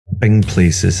Bing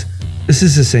Places. This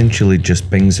is essentially just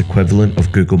Bing's equivalent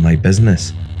of Google My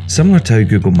Business. Similar to how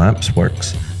Google Maps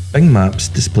works, Bing Maps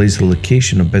displays the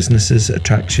location of businesses,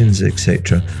 attractions,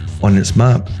 etc. on its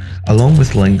map, along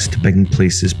with links to Bing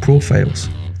Places profiles.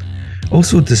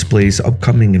 Also displays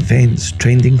upcoming events,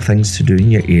 trending things to do in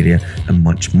your area, and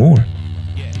much more.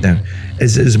 Now,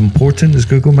 is it as important as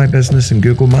Google My Business and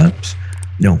Google Maps?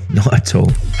 No, not at all.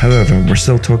 However, we're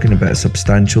still talking about a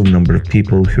substantial number of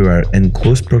people who are in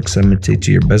close proximity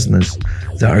to your business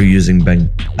that are using Bing,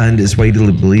 and it's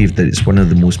widely believed that it's one of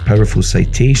the most powerful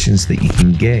citations that you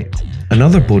can get.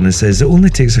 Another bonus is it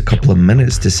only takes a couple of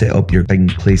minutes to set up your Bing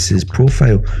Places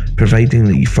profile, providing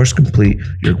that you first complete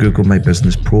your Google My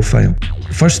Business profile.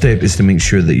 The first step is to make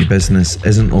sure that your business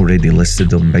isn't already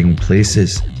listed on Bing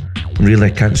Places. Really,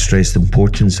 I can't stress the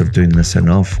importance of doing this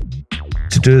enough.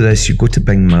 To do this, you go to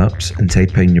Bing Maps and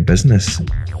type in your business.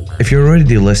 If you're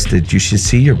already listed, you should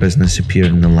see your business appear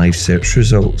in the live search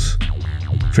results.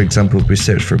 For example, if we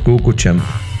search for GoGoChimp,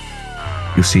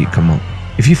 you'll see it come up.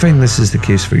 If you find this is the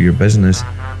case for your business,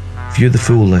 view the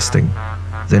full listing,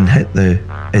 then hit the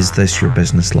 "Is this your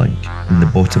business" link in the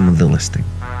bottom of the listing.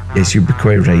 Yes, you'll be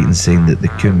quite right in saying that they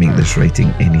couldn't make this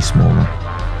writing any smaller.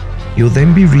 You'll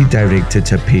then be redirected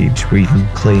to a page where you can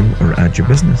claim or add your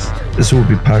business. This will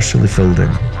be partially filled in.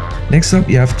 Next up,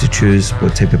 you have to choose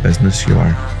what type of business you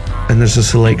are. And there's a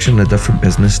selection of different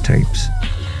business types.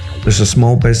 There's a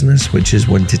small business, which is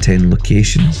 1 to 10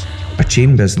 locations, a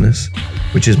chain business,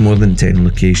 which is more than 10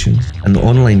 locations, and the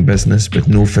online business with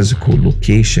no physical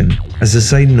location. As a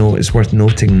side note, it's worth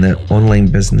noting that online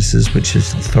businesses, which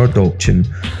is the third option,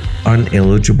 aren't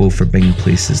eligible for Bing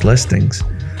Places listings.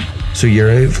 So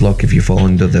you're out of luck if you fall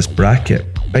under this bracket.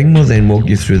 Bing will then walk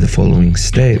you through the following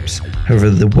steps. However,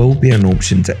 there will be an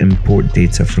option to import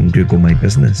data from Google My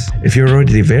Business. If you're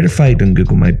already verified on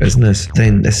Google My Business,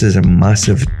 then this is a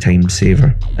massive time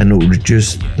saver and it will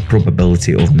reduce the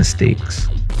probability of mistakes.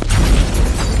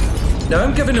 Now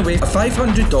I'm giving away a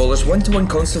 $500 one-to-one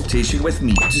consultation with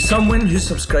me to someone who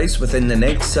subscribes within the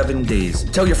next 7 days.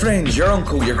 Tell your friends, your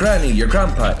uncle, your granny, your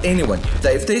grandpa, anyone,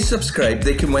 that if they subscribe,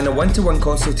 they can win a one-to-one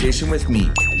consultation with me,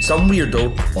 some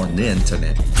weirdo on the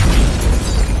internet.